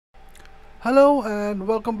Hello and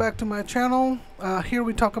welcome back to my channel. Here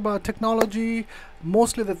we talk about technology,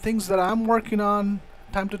 mostly the things that I'm working on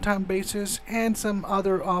time to time basis, and some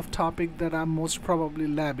other off topic that I'm most probably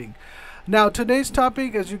labbing. Now today's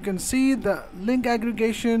topic, as you can see, the link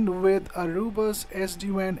aggregation with Aruba's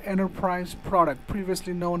SD-WAN enterprise product,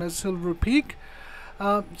 previously known as Silver Peak.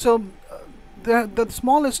 The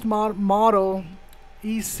smallest model,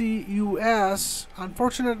 ECUS,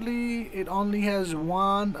 unfortunately it only has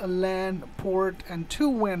one LAN port and two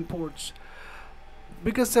WAN ports.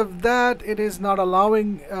 Because of that, it is not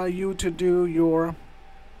allowing you to do your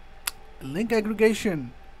link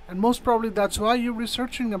aggregation, and most probably that's why you're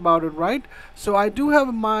researching about it, right? So I do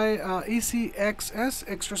have my ECXS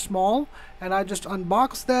extra small, and I just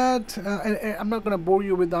unboxed that. And I'm not going to bore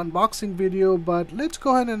you with the unboxing video, but let's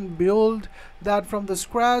go ahead and build that from the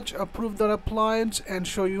scratch, approve that appliance, and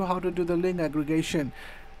show you how to do the link aggregation.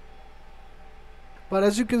 But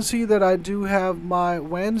as you can see that I do have my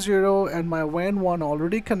WAN 0 and my WAN 1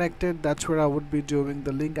 already connected. That's where I would be doing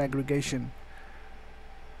the link aggregation.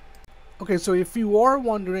 Okay, so if you are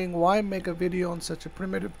wondering why make a video on such a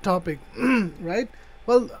primitive topic, right?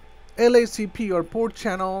 Well, LACP or port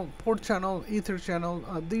channel, ether channel,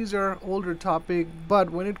 these are older topic,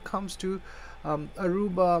 but when it comes to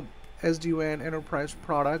Aruba SD-WAN enterprise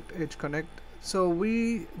product, Edge Connect, so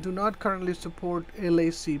we do not currently support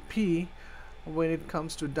LACP when it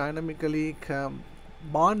comes to dynamically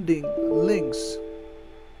bonding links.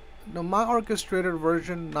 Now my orchestrated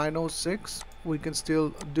version 906, we can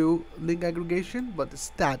still do link aggregation, but it's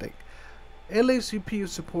static. LACP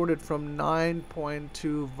is supported from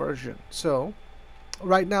 9.2 version. So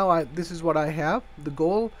right now this is what I have. The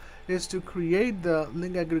goal is to create the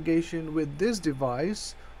link aggregation with this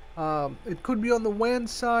device. It could be on the WAN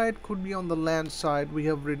side, could be on the LAN side. We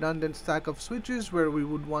have redundant stack of switches where we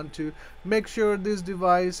would want to make sure this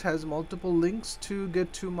device has multiple links to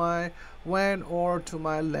get to my WAN or to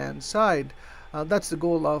my LAN side. That's the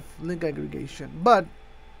goal of link aggregation. But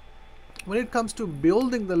when it comes to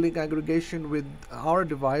building the link aggregation with our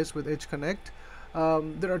device, with Edge Connect,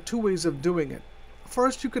 there are two ways of doing it.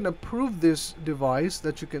 First, you can approve this device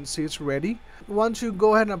that you can see it's ready. Once you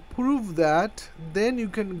go ahead and approve that, then you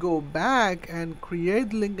can go back and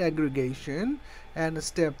create link aggregation, and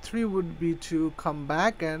step 3 would be to come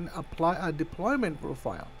back and apply a deployment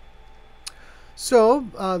profile. So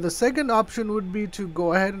the second option would be to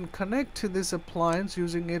go ahead and connect to this appliance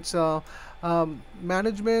using its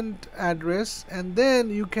management address, and then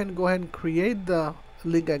you can go ahead and create the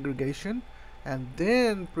link aggregation and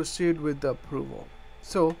then proceed with the approval.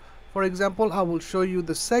 So for example, I will show you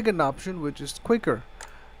the second option, which is quicker.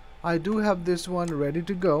 I do have this one ready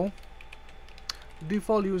to go.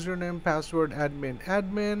 Default username, password,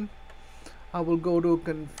 admin. I will go to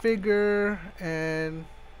configure and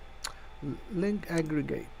link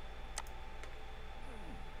aggregate.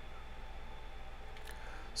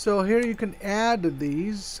 So here you can add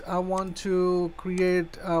these. I want to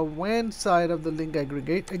create a WAN side of the link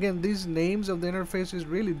aggregate. Again, these names of the interfaces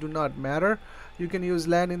really do not matter. You can use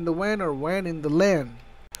LAN in the WAN or WAN in the LAN.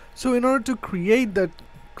 So in order to create that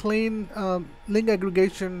clean link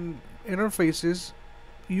aggregation interfaces,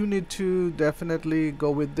 you need to definitely go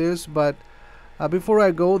with this. But before I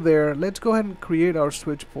go there, let's go ahead and create our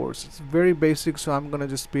switch ports. It's very basic, so I'm gonna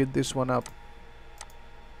just speed this one up.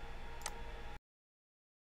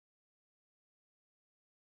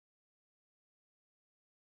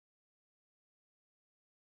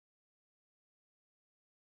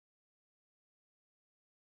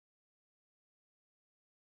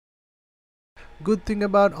 Good thing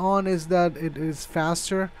about on is that it is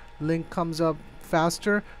faster. Link comes up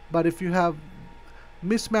faster, but if you have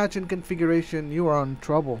mismatch in configuration, you are in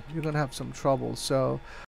trouble. You're gonna have some trouble. So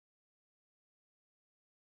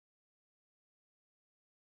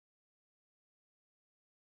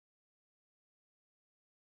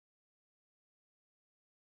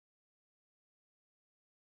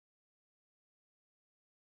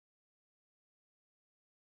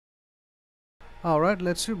alright,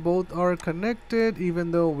 let's see, both are connected even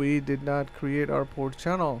though we did not create our port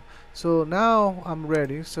channel. So now I'm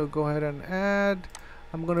ready, so go ahead and add.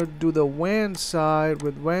 I'm gonna do the WAN side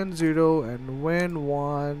with WAN 0 and WAN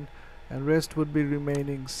 1, and rest would be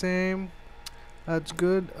remaining same. That's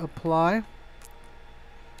good. Apply.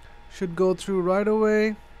 Should go through right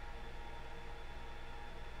away.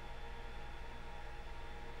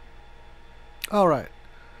 Alright,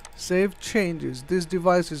 save changes. This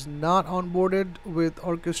device is not onboarded with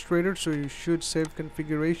orchestrator, so you should save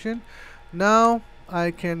configuration. Now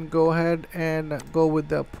I can go ahead and go with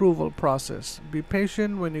the approval process. Be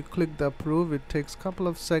patient when you click the approve. It takes a couple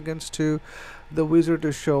of seconds to the wizard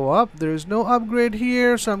to show up. There is no upgrade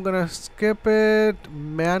here, so I'm gonna skip it.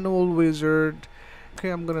 Manual wizard. Okay,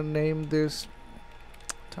 I'm gonna name this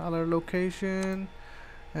Tyler location,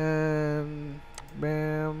 and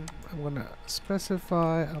bam, I'm gonna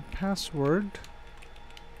specify a password.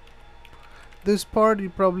 This part you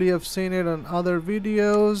probably have seen it on other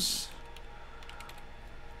videos.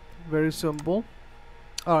 Very simple.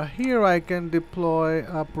 Here I can deploy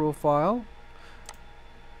a profile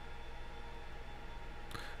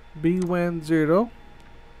B1 0,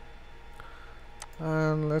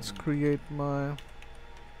 and let's create my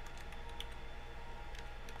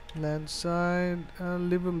LAN side. I'll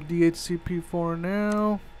leave them DHCP for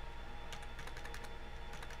now.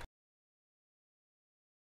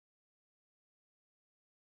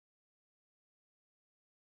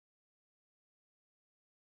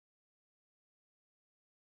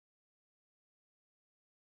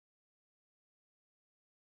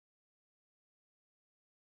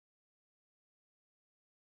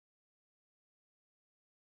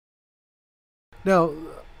 Now,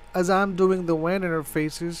 as I'm doing the WAN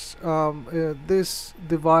interfaces, this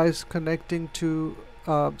device connecting to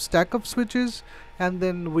stack of switches, and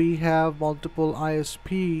then we have multiple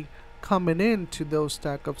ISP coming into those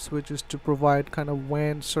stack of switches to provide kind of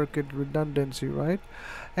WAN circuit redundancy, right?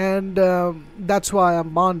 And that's why I'm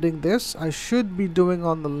bonding this. I should be doing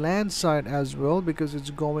on the LAN side as well, because it's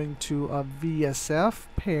going to a VSF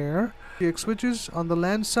pair switches on the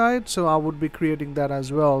LAN side, so I would be creating that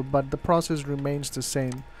as well, but the process remains the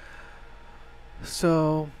same.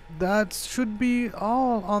 So that should be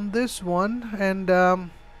all on this one. And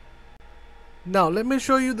now let me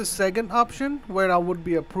show you the second option, where I would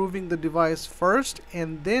be approving the device first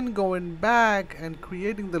and then going back and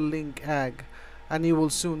creating the link Agg, and you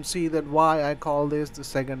will soon see that why I call this the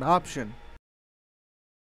second option.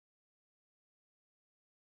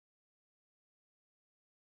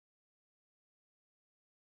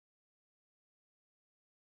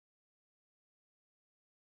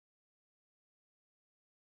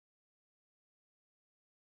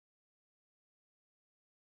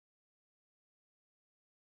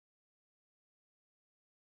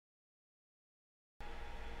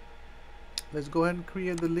 Let's go ahead and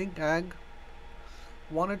create the link Agg.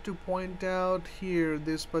 Wanted to point out here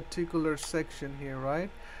this particular section here, right?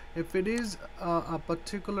 If it is a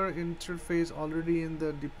particular interface already in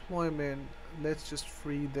the deployment, let's just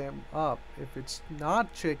free them up. If it's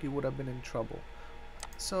not checked, you would have been in trouble.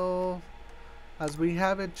 So as we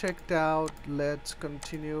have it checked out, let's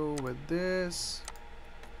continue with this.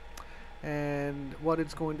 And what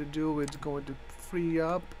it's going to do, it's going to free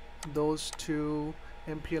up those two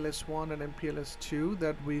MPLS1 and MPLS2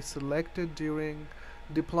 that we selected during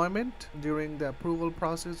deployment. During the approval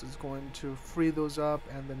process, is going to free those up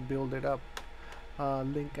and then build it up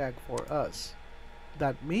link Agg for us.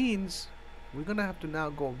 That means we're gonna have to now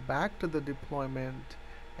go back to the deployment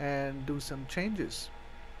and do some changes.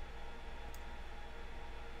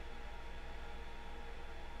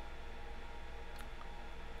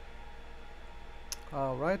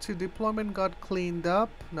 Alright, so deployment got cleaned up.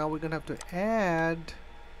 Now we're gonna have to add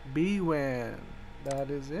BWAN. That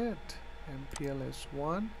is it.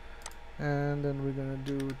 MPLS1, and then we're gonna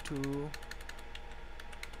do 2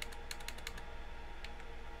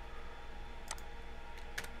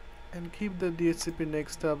 and keep the DHCP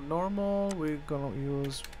next up normal. We're gonna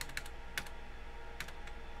use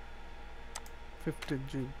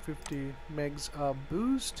 50 megs of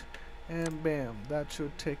boost, and bam, that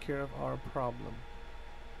should take care of our problem.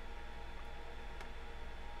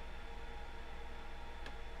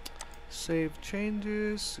 Save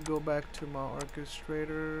changes, go back to my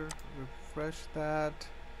orchestrator, refresh that,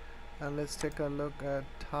 and let's take a look at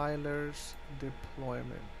Tyler's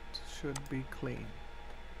deployment. Should be clean.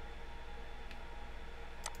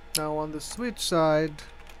 Now on the switch side,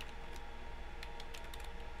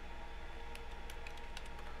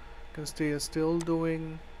 you can see it's still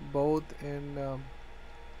doing both in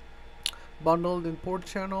bundled in port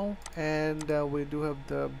channel, and we do have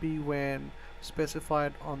the BWAN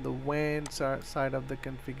specified on the WAN side of the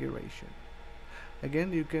configuration.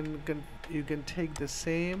 Again, you can take the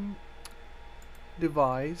same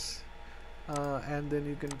device and then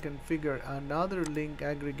you can configure another link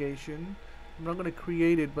aggregation. I'm not going to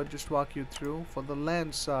create it, but just walk you through. For the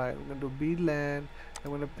LAN side, we're going to do BLAN. I'm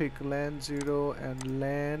going to pick LAN 0 and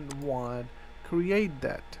LAN 1. Create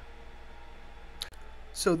that.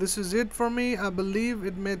 So this is it for me. I believe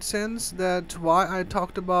it made sense that why I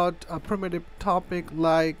talked about a primitive topic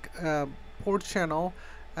like port channel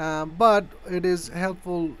but it is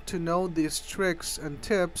helpful to know these tricks and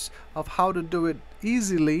tips of how to do it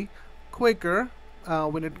easily, quicker,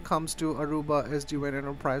 when it comes to Aruba SD-WAN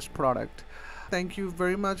Enterprise product. Thank you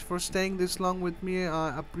very much for staying this long with me.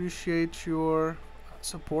 I appreciate your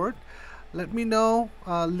support. Let me know,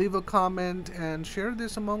 leave a comment, and share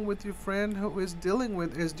this among with your friend who is dealing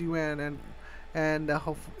with SD-WAN, and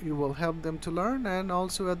hope you will help them to learn, and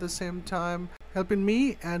also at the same time helping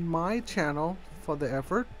me and my channel for the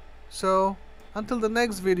effort. So until the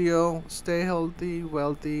next video, stay healthy,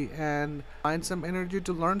 wealthy, and find some energy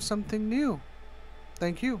to learn something new.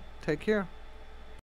 Thank you. Take care.